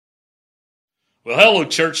Well, hello,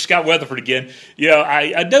 church. Scott Weatherford again.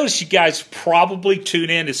 I noticed you guys probably tune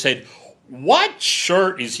in and said, what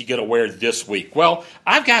shirt is he going to wear this week? Well,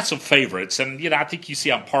 I've got some favorites, and, I think you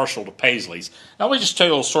see I'm partial to Paisley's. Now, let me just tell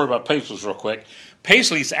you a little story about Paisley's real quick.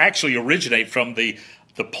 Paisley's actually originate from the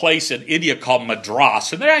place in India called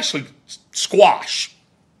Madras, and they're actually squash,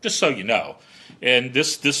 just so you know. And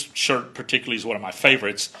this shirt particularly is one of my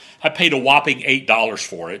favorites. I paid a whopping $8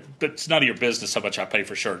 for it, but it's none of your business how much I pay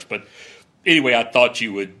for shirts. But anyway, I thought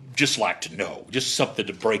you would just like to know, just something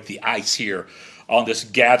to break the ice here on this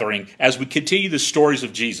gathering as we continue the stories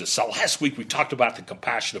of Jesus. So last week we talked about the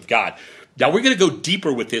compassion of God. Now we're going to go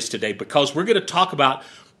deeper with this today because we're going to talk about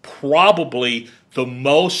probably the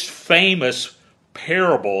most famous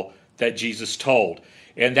parable that Jesus told.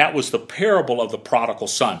 And that was the parable of the prodigal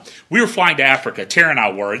son. We were flying to Africa, Tara and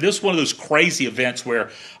I were, and this is one of those crazy events where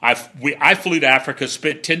I flew to Africa,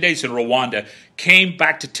 spent 10 days in Rwanda, came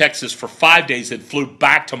back to Texas for 5 days, and flew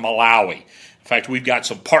back to Malawi. In fact, we've got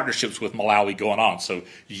some partnerships with Malawi going on, so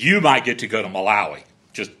you might get to go to Malawi,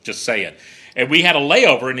 just saying. And we had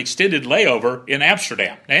an extended layover in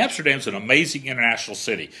Amsterdam. Now, Amsterdam's an amazing international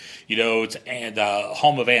city. It's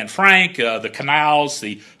home of Anne Frank, the canals,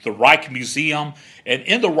 the Reich Museum. And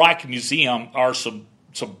in the Reich Museum are some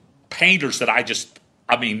painters that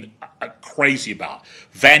I'm crazy about.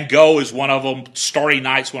 Van Gogh is one of them. Starry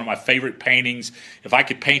Night's one of my favorite paintings. If I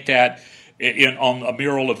could paint that on a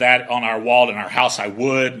mural of that on our wall in our house, I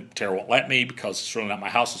would. Tara won't let me because it's really not my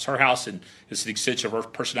house, it's her house, and it's an extension of her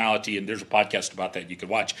personality, and there's a podcast about that you can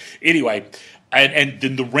watch. Anyway, and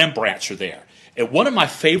then the Rembrandts are there. And one of my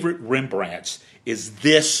favorite Rembrandts is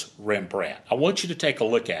this Rembrandt. I want you to take a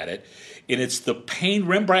look at it, and it's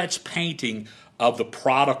Rembrandt's painting of the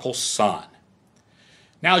prodigal son.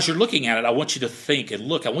 Now, as you're looking at it, I want you to think and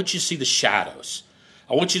look. I want you to see the shadows.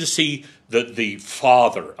 I want you to see the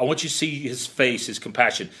father. I want you to see his face, his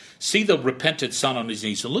compassion. See the repentant son on his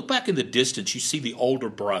knees. And look back in the distance, you see the older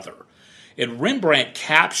brother. And Rembrandt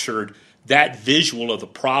captured that visual of the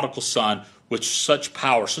prodigal son with such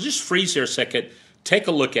power. So just freeze there a second, take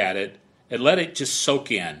a look at it, and let it just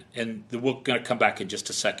soak in. And we're going to come back in just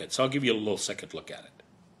a second. So I'll give you a little second look at it.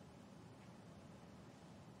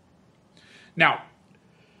 Now,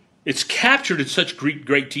 it's captured in such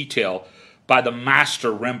great detail by the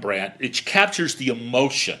master Rembrandt. It captures the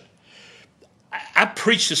emotion. I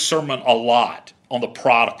preach this sermon a lot on the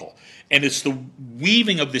prodigal, and it's the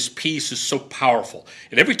weaving of this piece is so powerful.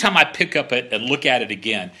 And every time I pick up it and look at it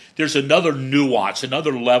again, there's another nuance,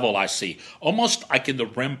 another level I see. Almost like in the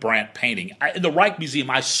Rembrandt painting. In the Reich Museum,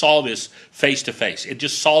 I saw this face to face. It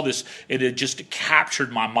just saw this, and it just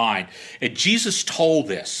captured my mind. And Jesus told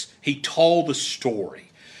this. He told the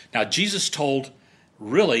story. Now, Jesus told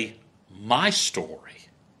really my story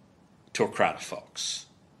to a crowd of folks.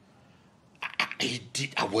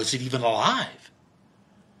 I wasn't even alive.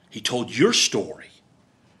 He told your story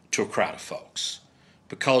to a crowd of folks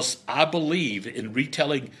because I believe in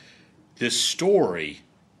retelling this story,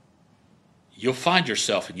 you'll find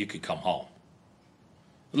yourself and you can come home.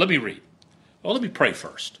 Let me read. Well, let me pray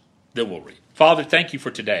first, then we'll read. Father, thank you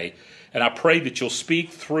for today, and I pray that you'll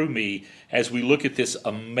speak through me as we look at this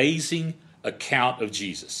amazing account of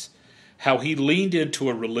Jesus. How he leaned into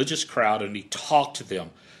a religious crowd and he talked to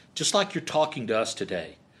them, just like you're talking to us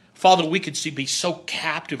today. Father, we could be so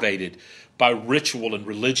captivated by ritual and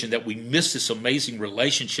religion that we miss this amazing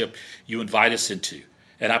relationship you invite us into.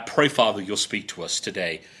 And I pray, Father, you'll speak to us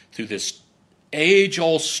today through this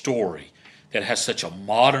age-old story that has such a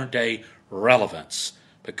modern-day relevance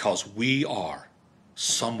because we are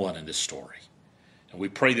someone in this story. And we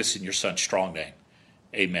pray this in your Son's strong name.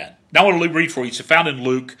 Amen. Now I want to read for you. It's found in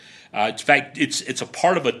Luke. In fact, it's a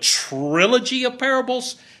part of a trilogy of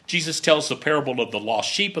parables. Jesus tells the parable of the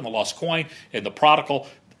lost sheep and the lost coin and the prodigal.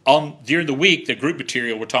 During the week, the group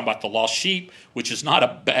material, we're talking about the lost sheep, which is not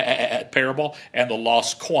a bad parable, and the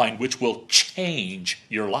lost coin, which will change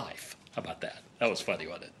your life. How about that? That was funny,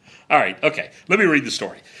 wasn't it? All right, okay. Let me read the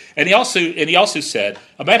story. And he also said,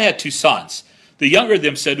 a man had 2 sons. The younger of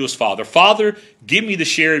them said to his father, "Father, give me the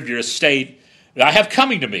share of your estate that I have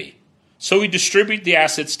coming to me." So he distributed the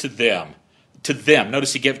assets to them.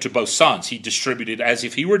 Notice he gave it to both sons. He distributed as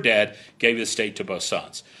if he were dead, gave the estate to both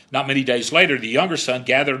sons. Not many days later, the younger son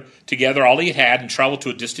gathered together all he had and traveled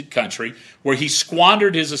to a distant country where he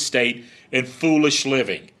squandered his estate in foolish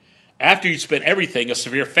living. After he'd spent everything, a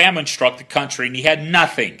severe famine struck the country and he had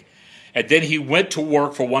nothing. And then he went to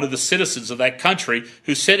work for one of the citizens of that country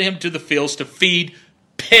who sent him to the fields to feed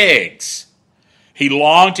pigs. He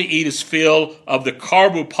longed to eat his fill of the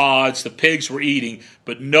carbopods the pigs were eating,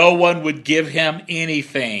 but no one would give him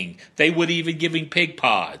anything. They would even give him pig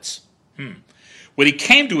pods. When he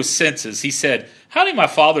came to his senses, he said, how many of my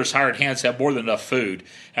father's hired hands have more than enough food?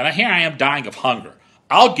 And here I am dying of hunger.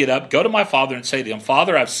 I'll get up, go to my father, and say to him,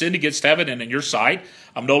 Father, I've sinned against heaven and in your sight.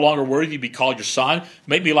 I'm no longer worthy to be called your son.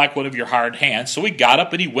 Make me like one of your hired hands. So he got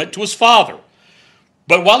up and he went to his father.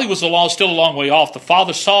 But while he was still a long way off, the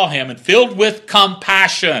father saw him and filled with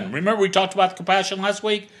compassion. Remember we talked about compassion last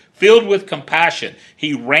week? Filled with compassion.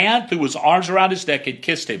 He ran, threw his arms around his neck, and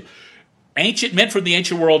kissed him. Ancient men from the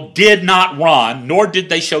ancient world did not run, nor did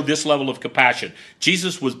they show this level of compassion.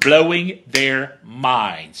 Jesus was blowing their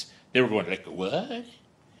minds. They were going like, what?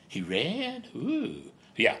 He ran? Ooh.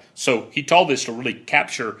 Yeah, so he told this to really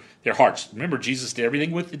capture their hearts. Remember, Jesus did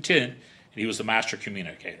everything with intent, and he was the master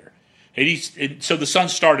communicator. And so the son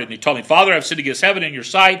started, and he told him, Father, I've sinned against heaven in your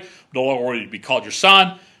sight. I'm no longer worthy to be called your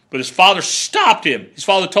son. But his father stopped him. His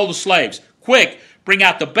father told the slaves, quick, bring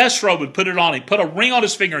out the best robe and put it on him. Put a ring on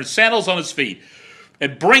his finger and sandals on his feet.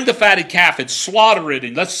 And bring the fatted calf and slaughter it,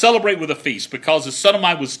 and let's celebrate with a feast, because the son of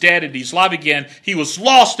mine was dead and he's alive again. He was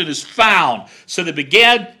lost and is found. So they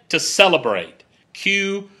began to celebrate.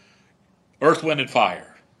 Cue Earth, Wind, and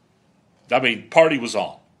Fire. Party was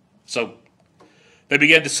on. So they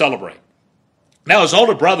began to celebrate. Now his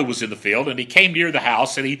older brother was in the field, and he came near the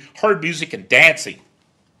house, and he heard music and dancing.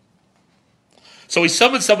 So he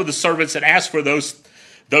summoned some of the servants and asked for those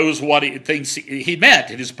things he meant.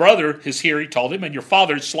 And his brother, he told him, and your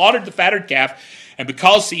father slaughtered the fatted calf, and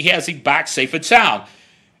because he has him back safe and sound.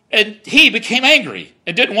 And he became angry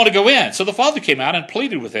and didn't want to go in. So the father came out and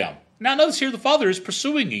pleaded with him. Now notice here the father is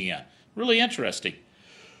pursuing again. Really interesting.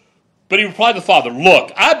 But he replied to the father,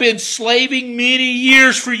 look, I've been slaving many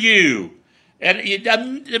years for you, and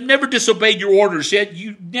I've never disobeyed your orders, yet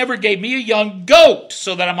you never gave me a young goat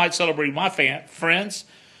so that I might celebrate with my friends.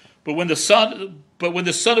 But when the son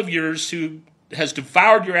of yours who has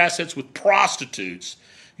devoured your assets with prostitutes,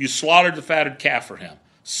 you slaughtered the fatted calf for him.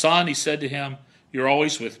 Son, he said to him, you're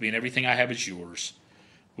always with me, and everything I have is yours.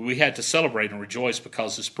 But we had to celebrate and rejoice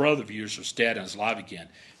because this brother of yours was dead and is alive again.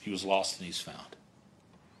 He was lost and he's found.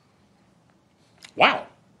 Wow.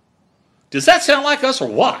 Does that sound like us or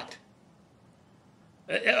what?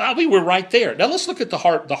 We're right there. Now let's look at the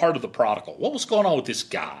heart of the prodigal. What was going on with this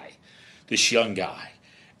guy, this young guy?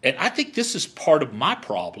 And I think this is part of my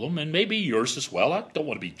problem, and maybe yours as well. I don't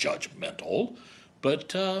want to be judgmental,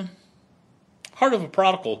 but heart of a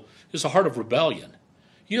prodigal is a heart of rebellion.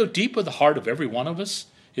 You know, deep in the heart of every one of us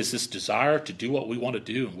is this desire to do what we want to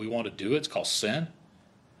do, and we want to do it. It's called sin.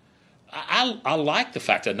 I like the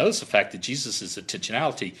fact, I notice the fact that Jesus'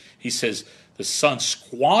 intentionality, he says the son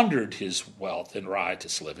squandered his wealth in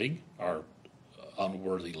riotous living, or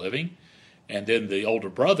unworthy living, and then the older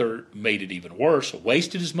brother made it even worse,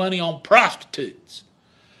 wasted his money on prostitutes.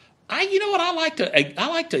 You know what, I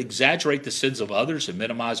like to exaggerate the sins of others and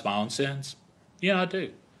minimize my own sins. Yeah, I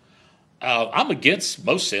do. I'm against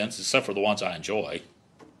most sins except for the ones I enjoy.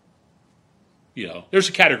 You know, there's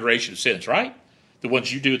a categorization of sins, right? The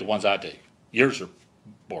ones you do, the ones I do. Yours are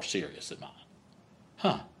more serious than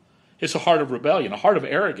mine. It's a heart of rebellion, a heart of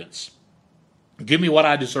arrogance. Give me what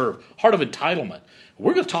I deserve. Heart of entitlement.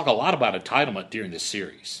 We're going to talk a lot about entitlement during this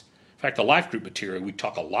series. In fact, the life group material, we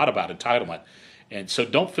talk a lot about entitlement. And so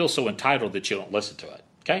don't feel so entitled that you don't listen to it.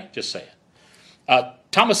 Okay? Just say it.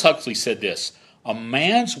 Thomas Huxley said this,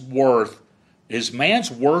 his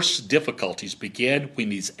man's worst difficulties begin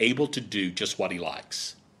when he's able to do just what he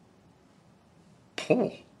likes.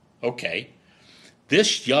 Oh, okay.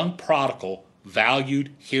 This young prodigal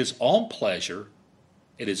valued his own pleasure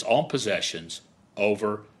and his own possessions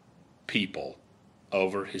over people,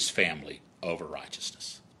 over his family, over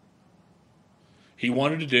righteousness. He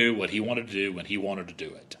wanted to do what he wanted to do when he wanted to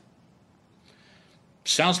do it.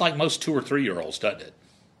 Sounds like most 2 or 3-year-olds, doesn't it?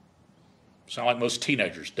 Sounds like most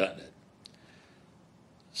teenagers, doesn't it?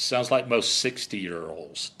 Sounds like most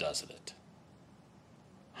 60-year-olds, doesn't it?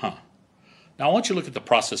 Now, I want you to look at the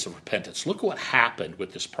process of repentance. Look at what happened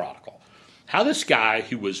with this prodigal. How this guy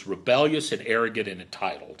who was rebellious and arrogant and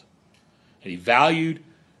entitled, and he valued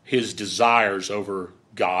his desires over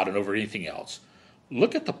God and over anything else.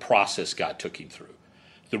 Look at the process God took him through.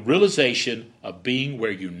 The realization of being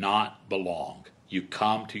where you not belong. You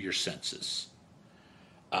come to your senses.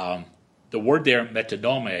 The word there,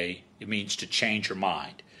 metonome, it means to change your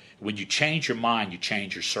mind. When you change your mind, you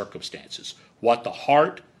change your circumstances. What the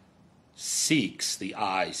heart seeks, the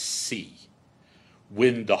eyes see.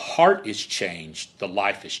 When the heart is changed, the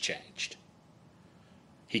life is changed.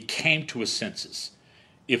 He came to his senses.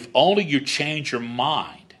 If only you change your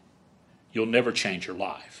mind, you'll never change your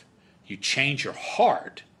life. You change your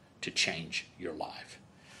heart to change your life.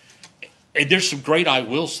 And there's some great I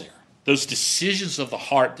wills there. Those decisions of the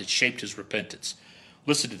heart that shaped his repentance.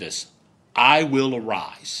 Listen to this. I will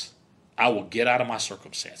arise. I will get out of my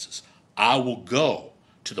circumstances. I will go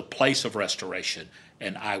to the place of restoration,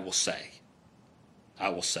 and I will say.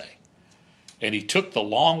 And he took the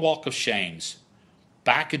long walk of shames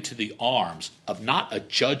back into the arms of not a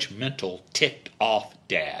judgmental, ticked-off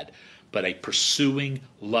dad, but a pursuing,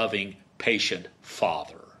 loving, patient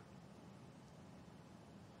father.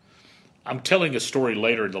 I'm telling a story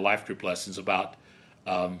later in the life group lessons about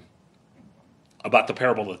the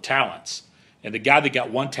parable of the talents. And the guy that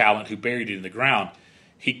got one talent who buried it in the ground,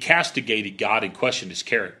 he castigated God and questioned his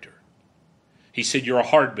character. He said, "You're a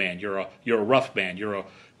hard man. You're a rough man. You're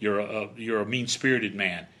a mean-spirited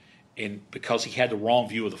man." And because he had the wrong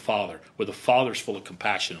view of the Father, where the Father's full of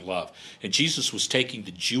compassion and love. And Jesus was taking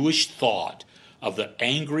the Jewish thought of the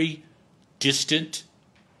angry, distant,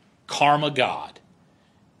 karma God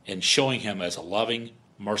and showing him as a loving,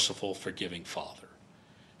 merciful, forgiving Father.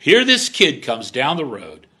 Here this kid comes down the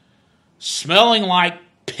road, smelling like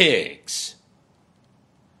pigs,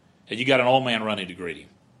 and you got an old man running to greet him.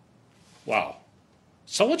 Wow.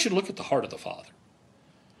 So I want you to look at the heart of the Father.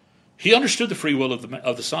 He understood the free will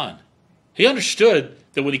of the Son. He understood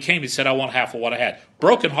that when he came, he said, "I want half of what I had."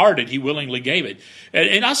 Brokenhearted, he willingly gave it.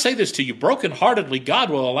 And I say this to you, brokenheartedly, God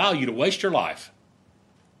will allow you to waste your life.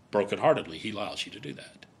 Brokenheartedly, he allows you to do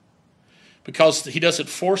that. Because he doesn't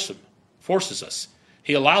forces us.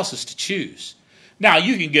 He allows us to choose. Now,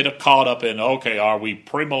 you can get caught up in, okay, are we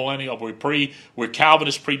premillennial? We're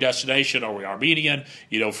Calvinist predestination? Are we Armenian?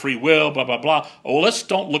 Free will, blah, blah, blah. Oh, let's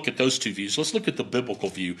don't look at those two views. Let's look at the biblical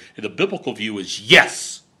view. And the biblical view is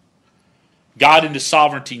yes. God in his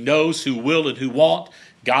sovereignty knows who will and who won't.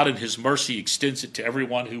 God in his mercy extends it to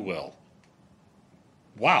everyone who will.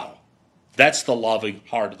 Wow. That's the loving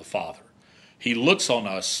heart of the Father. He looks on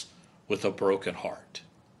us with a broken heart.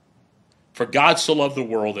 For God so loved the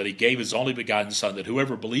world that he gave his only begotten Son, that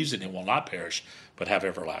whoever believes in him will not perish, but have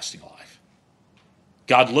everlasting life.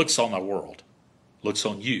 God looks on the world, looks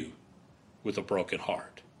on you with a broken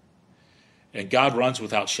heart. And God runs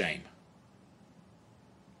without shame.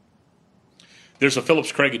 There's a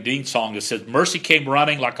Phillips, Craig, and Dean song that says, "Mercy came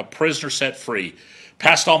running like a prisoner set free,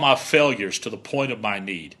 past all my failures to the point of my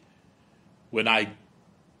need. When I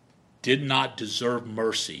did not deserve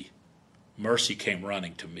mercy, mercy came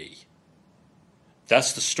running to me."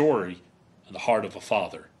 That's the story in the heart of a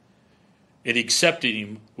father. It accepted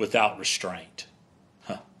him without restraint.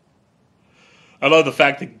 I love the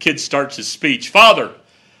fact that the kid starts his speech. "Father,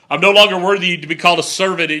 I'm no longer worthy to be called a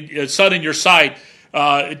servant, a son in your sight.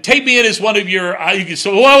 Take me in as one of your..."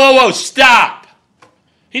 So, whoa, stop.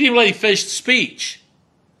 He didn't even let him finish the speech.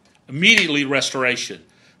 Immediately restoration.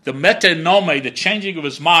 The metanome, the changing of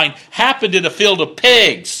his mind, happened in a field of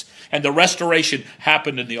pigs. And the restoration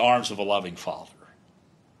happened in the arms of a loving Father.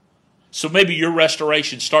 So maybe your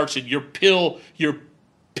restoration starts in your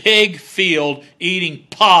pig field eating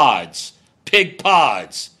pig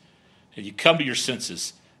pods. And you come to your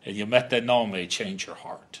senses and you metanome, change your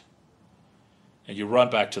heart. And you run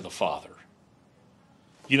back to the Father.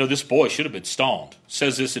 This boy should have been stoned. It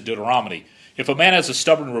says this in Deuteronomy. "If a man has a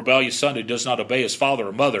stubborn, rebellious son who does not obey his father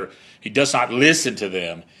or mother, he does not listen to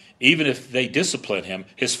them, even if they discipline him,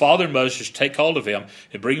 his father and mother should take hold of him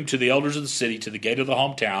and bring him to the elders of the city, to the gate of the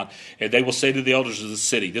hometown, and they will say to the elders of the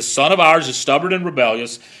city, 'This son of ours is stubborn and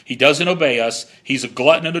rebellious. He doesn't obey us. He's a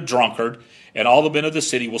glutton and a drunkard, and all the men of the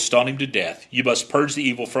city will stone him to death. You must purge the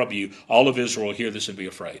evil from you. All of Israel will hear this and be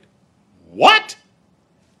afraid.'" What?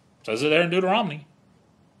 Says it there in Deuteronomy.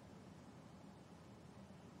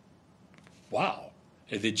 Wow.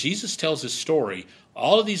 And then Jesus tells this story.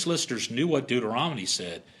 All of these listeners knew what Deuteronomy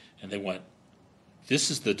said, and they went,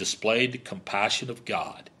 "This is the displayed compassion of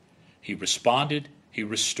God." He responded, he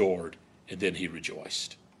restored, and then he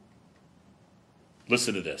rejoiced.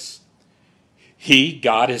 Listen to this.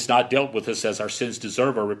 God, has not dealt with us as our sins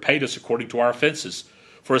deserve, or repaid us according to our offenses.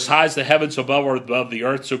 For as high as the heavens above or above the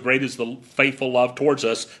earth, so great is the faithful love towards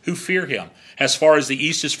us who fear him. As far as the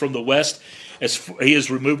east is from the west, as he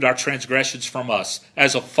has removed our transgressions from us.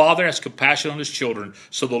 As a father has compassion on his children,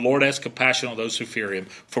 so the Lord has compassion on those who fear him.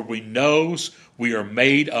 For we knows we are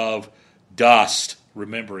made of dust,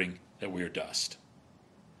 remembering that we are dust.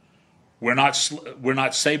 We're not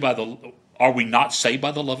saved by Are we not saved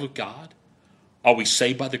by the love of God? Are we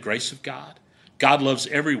saved by the grace of God? God loves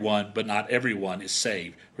everyone, but not everyone is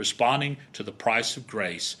saved. Responding to the price of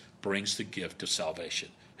grace brings the gift of salvation.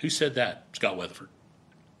 Who said that? Scott Weatherford.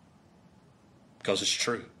 Because it's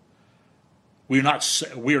true. We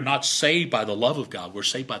are not saved by the love of God. We're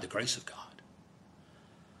saved by the grace of God.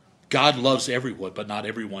 God loves everyone, but not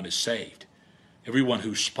everyone is saved. Everyone who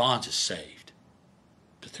responds is saved,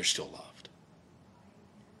 but they're still loved.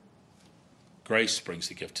 Grace brings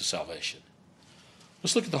the gift of salvation.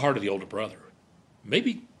 Let's look at the heart of the older brother.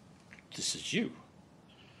 Maybe this is you.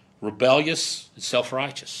 Rebellious and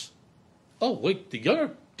self-righteous. Oh, wait, the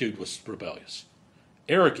younger dude was rebellious.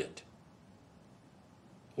 Arrogant.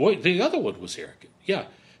 Wait, the other one was arrogant. Yeah.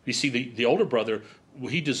 You see, the older brother,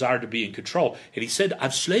 he desired to be in control. And he said,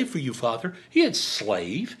 I'm slave for you, Father. He had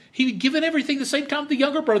slave. He had given everything the same time the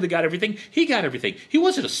younger brother got everything. He got everything. He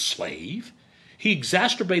wasn't a slave. He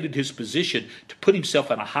exacerbated his position to put himself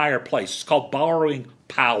in a higher place. It's called borrowing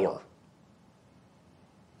power.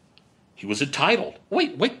 He was entitled.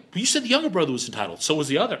 Wait, you said the younger brother was entitled. So was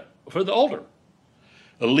the other, for the older.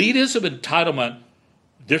 Elitism, entitlement,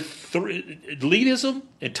 elitism,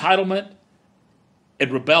 entitlement,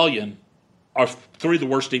 and rebellion are three of the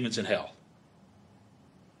worst demons in hell.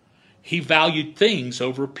 He valued things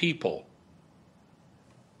over people.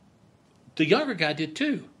 The younger guy did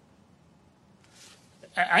too.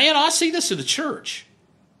 And I see this in the church.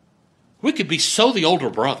 We could be so the older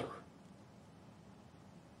brother.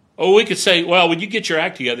 Or we could say, well, when you get your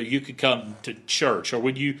act together, you could come to church. Or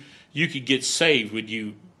when you could get saved, when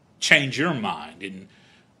you change your mind. And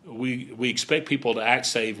we expect people to act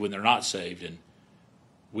saved when they're not saved. And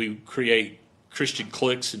we create Christian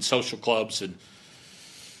cliques and social clubs and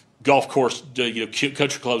golf course,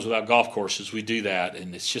 country clubs without golf courses. We do that,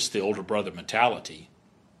 and it's just the older brother mentality.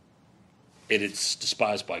 And it's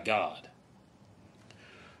despised by God.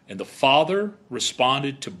 And the father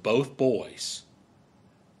responded to both boys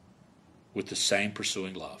with the same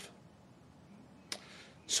pursuing love.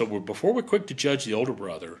 So before we're quick to judge the older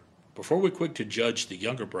brother, before we're quick to judge the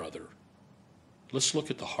younger brother, let's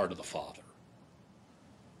look at the heart of the father.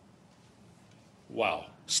 Wow.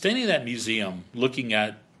 Standing in that museum looking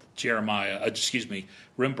at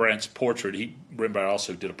Rembrandt's portrait. Rembrandt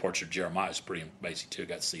also did a portrait of Jeremiah. It's pretty amazing too. I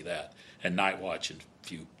got to see that. And Night Watch and a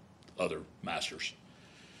few other masters.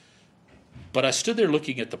 But I stood there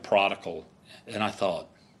looking at the prodigal, and I thought,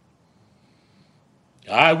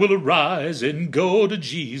 I will arise and go to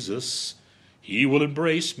Jesus. He will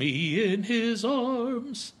embrace me in his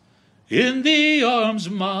arms. In the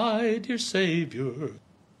arms, my dear Savior.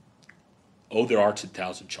 Oh, there are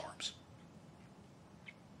 10,000 charms.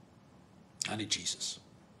 I need Jesus.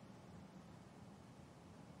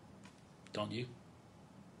 Don't you?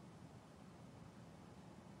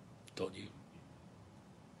 Don't you?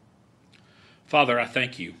 Father, I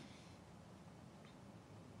thank you.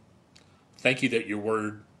 Thank you that your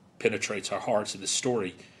word penetrates our hearts and this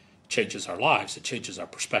story changes our lives. It changes our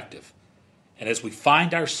perspective. And as we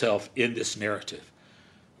find ourselves in this narrative,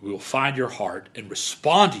 we will find your heart and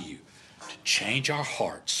respond to you to change our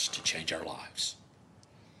hearts, to change our lives.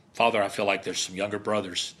 Father, I feel like there's some younger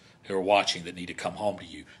brothers who are watching that need to come home to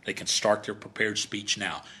you. They can start their prepared speech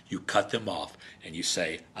now. You cut them off and you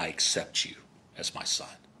say, I accept you as my son.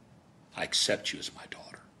 I accept you as my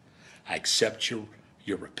daughter. I accept your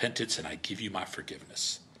repentance and I give you my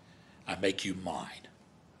forgiveness. I make you mine.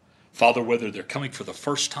 Father, whether they're coming for the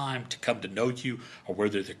first time to come to know you or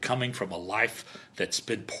whether they're coming from a life that's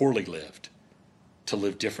been poorly lived to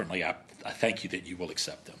live differently, I thank you that you will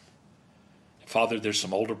accept them. Father, there's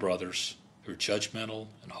some older brothers who are judgmental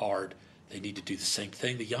and hard. They need to do the same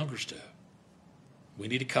thing the youngers do. We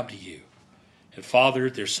need to come to you. And Father,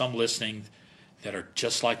 there's some listening that are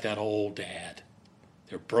just like that old dad.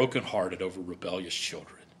 They're brokenhearted over rebellious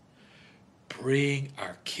children. Bring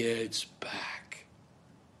our kids back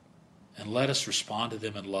and let us respond to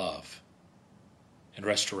them in love and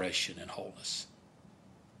restoration and wholeness,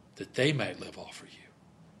 that they may live all for you.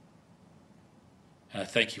 And I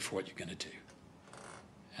thank you for what you're going to do.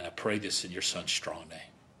 And I pray this in your son's strong name.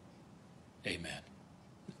 Amen.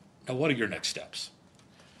 Now, what are your next steps?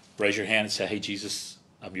 Raise your hand and say, hey, Jesus,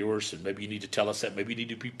 I'm yours. And maybe you need to tell us that. Maybe you need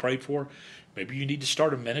to be prayed for. Maybe you need to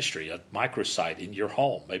start a ministry, a microsite in your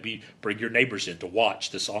home. Maybe bring your neighbors in to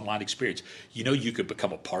watch this online experience. You know you could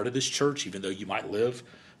become a part of this church, even though you might live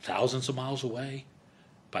thousands of miles away,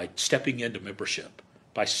 by stepping into membership,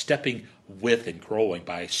 by stepping with and growing,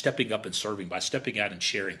 by stepping up and serving, by stepping out and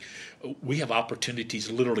sharing. We have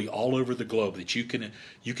opportunities literally all over the globe that you can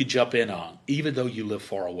jump in on, even though you live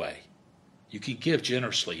far away. You can give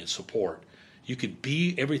generously and support. You can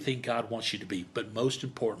be everything God wants you to be, but most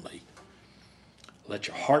importantly, let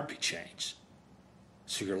your heart be changed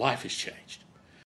so your life is changed.